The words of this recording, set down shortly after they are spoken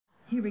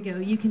Here we go.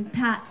 You can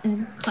pat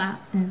and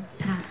clap and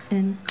pat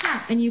and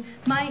clap. And you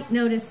might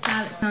notice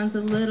that it sounds a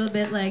little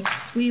bit like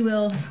we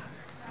will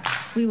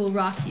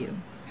rock you.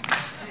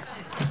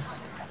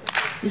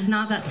 It's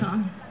not that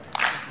song.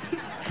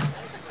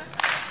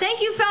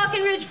 Thank you,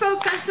 Falcon Ridge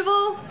Folk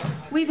Festival.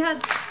 We've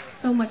had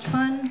so much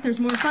fun. There's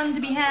more fun to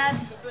be had.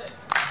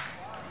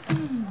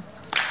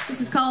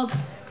 This is called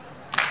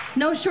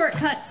No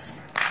Shortcuts.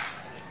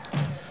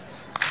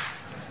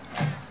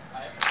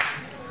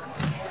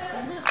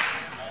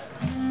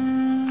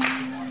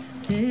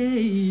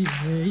 Hey,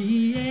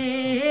 hey,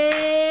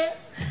 hey.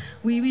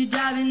 We were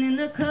driving in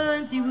the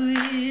country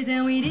woods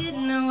and we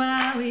didn't know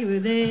why we were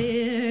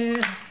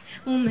there.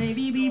 Well,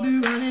 maybe we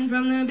were running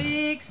from the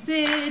big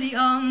city,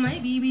 or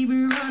maybe we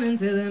were running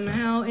to the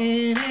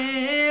mountain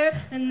air.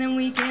 And then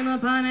we came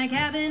upon a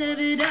cabin of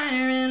a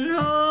diner, and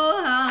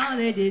oh, how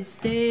they did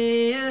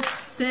stare.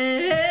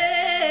 Said,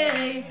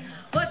 hey,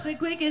 what's the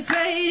quickest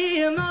way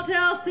to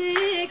Motel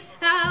 6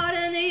 out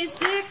in these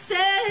sticks?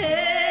 Said,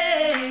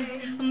 hey,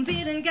 I'm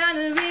feeling kind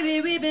of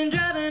weary, we've been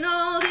driving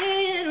all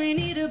day and we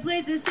need a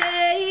place to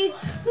stay.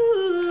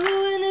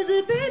 Ooh, and as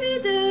a baby,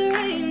 there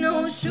ain't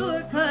no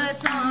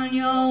shortcuts on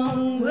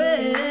your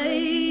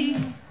way.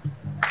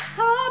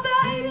 Oh,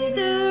 baby,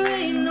 there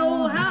ain't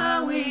no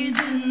highways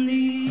in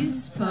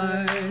these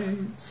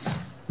parts.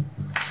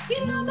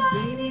 You know,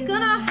 baby,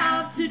 gonna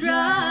have to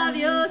drive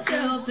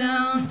yourself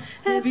down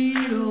every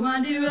little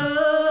windy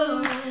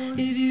road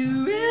if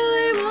you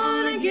really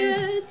wanna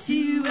get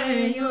to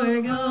where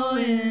you're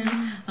going.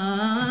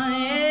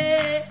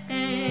 Yeah.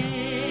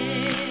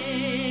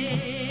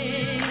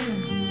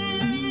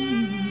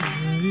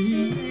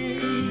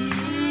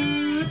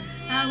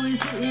 I was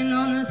sitting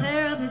on the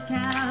therapist's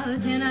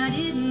couch and I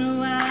didn't know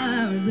why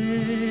I was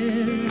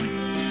there.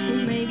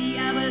 Well, maybe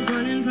I was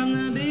running from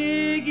the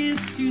big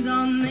issues,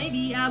 or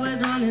maybe I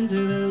was running to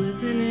the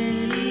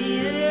listening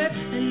ear.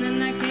 And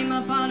then I came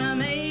upon a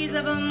maze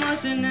of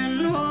emotion,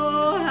 and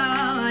oh,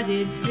 how I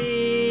did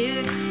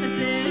fear. I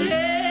said,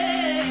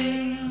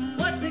 hey,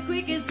 what's the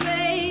quickest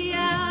way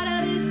out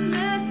of this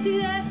mess to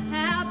that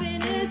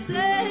happiness?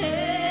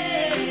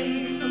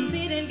 Hey, I'm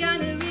feeling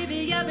kind of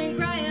weepy, I've been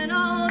crying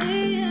all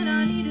day and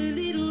I need a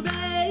little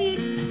break.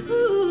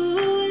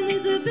 Ooh, and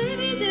there's a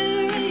baby,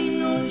 there ain't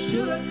no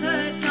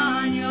shortcuts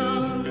on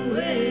your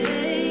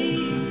way.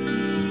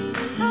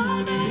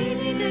 Oh,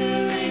 baby,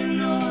 there ain't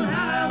no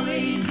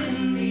highways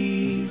in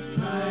these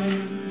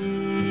parts.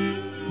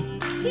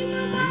 You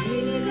know, baby,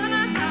 you're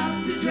gonna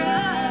have to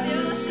drive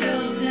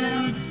yourself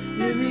down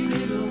every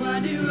little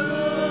windy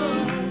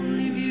road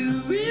if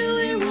you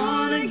really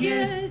wanna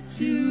get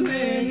to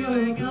where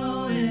you're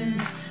going.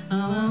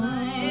 Oh,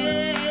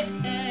 yeah.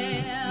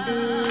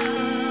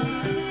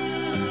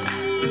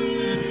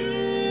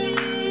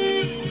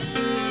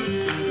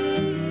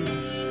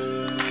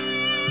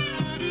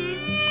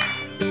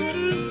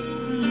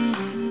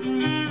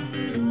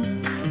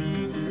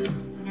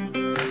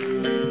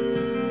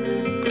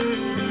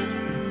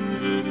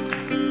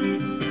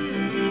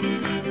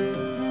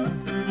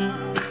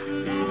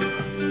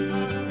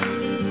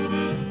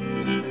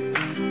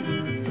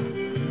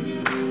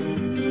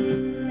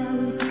 I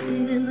was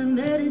sitting in the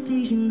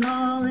meditation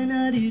hall and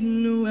I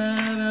didn't know why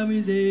I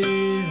was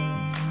there.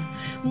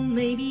 Well,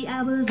 maybe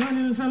I was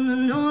running from the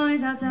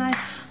noise outside,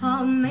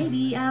 or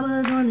maybe I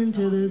was running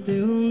to the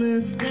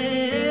stillness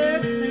there.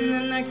 And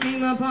then I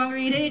came upon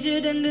great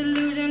hatred and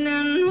delusion,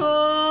 and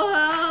oh,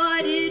 how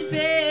I did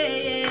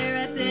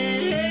fare. I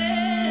said,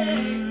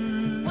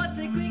 hey, what's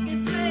the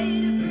quickest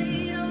way to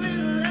freedom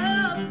and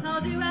love? How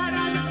do I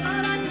rise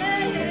above? I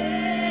said,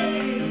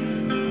 hey,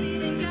 I'm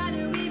feeling kind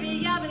of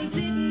weary, I've been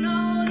sitting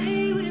all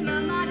day with my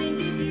mind in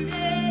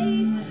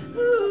disarray.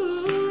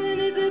 Ooh,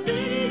 and as a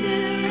baby,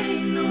 there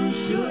ain't no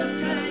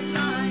shortcuts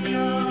on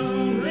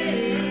your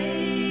way.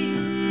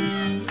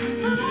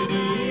 Oh,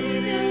 baby,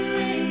 there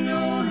ain't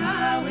no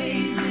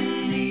highways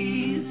in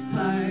these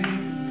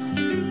parts.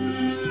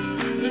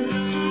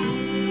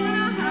 You're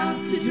gonna have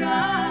to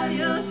drive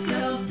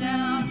yourself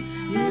down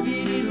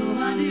every little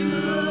windy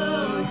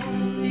road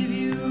if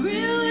you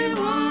really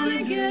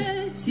wanna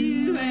get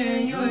to where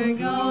you're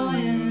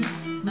going.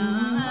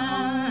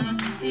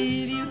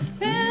 If you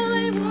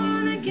really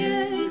wanna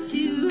get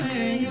to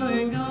where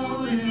you're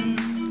going.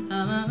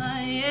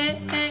 Yeah,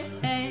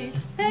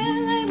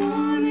 really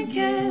wanna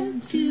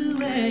get to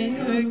where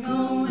you're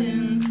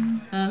going.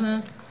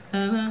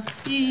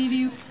 If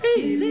you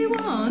really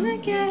wanna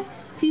get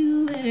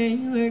to where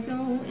you're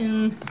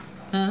going.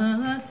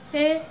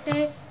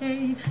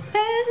 Really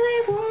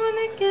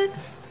wanna get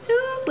to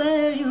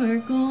where you're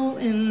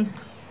going.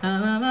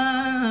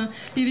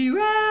 If you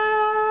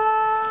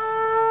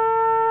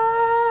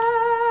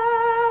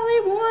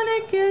really wanna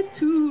get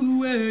to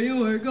where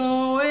you're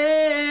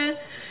going.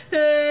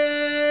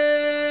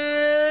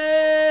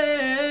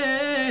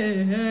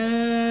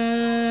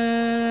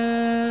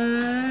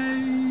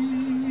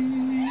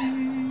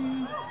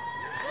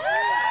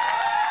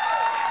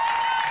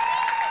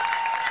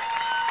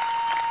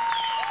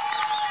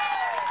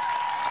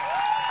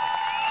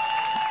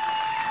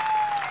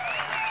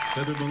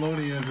 Heather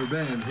Maloney and her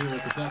band here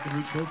at the Falcon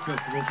Roots Folk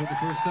Festival for the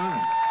first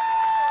time.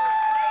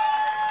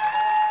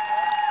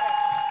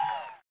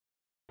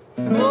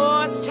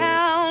 Ghost town.